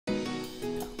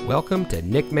Welcome to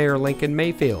Nick Mayer Lincoln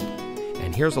Mayfield,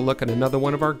 and here's a look at another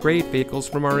one of our great vehicles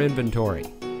from our inventory,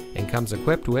 and comes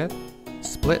equipped with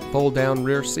split fold-down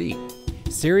rear seat,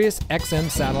 Sirius XM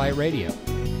satellite radio,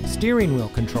 steering wheel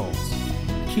controls,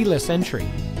 keyless entry,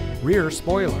 rear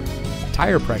spoiler,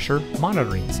 tire pressure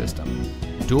monitoring system,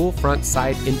 dual front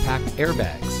side impact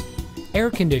airbags,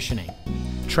 air conditioning,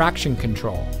 traction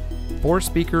control,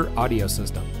 4-speaker audio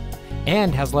system,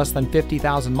 and has less than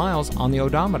 50,000 miles on the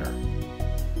odometer.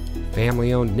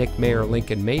 Family-owned Nick Mayer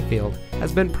Lincoln Mayfield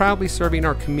has been proudly serving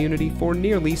our community for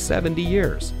nearly 70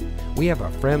 years. We have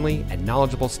a friendly and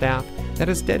knowledgeable staff that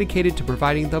is dedicated to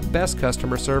providing the best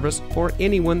customer service for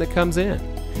anyone that comes in.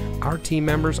 Our team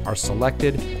members are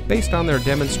selected based on their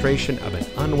demonstration of an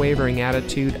unwavering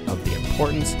attitude of the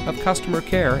importance of customer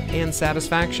care and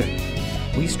satisfaction.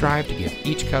 We strive to give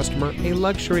each customer a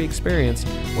luxury experience,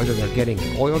 whether they're getting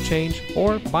an oil change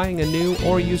or buying a new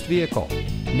or used vehicle.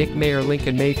 Nick Mayer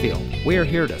Lincoln Mayfield, we are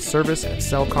here to service and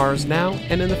sell cars now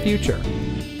and in the future.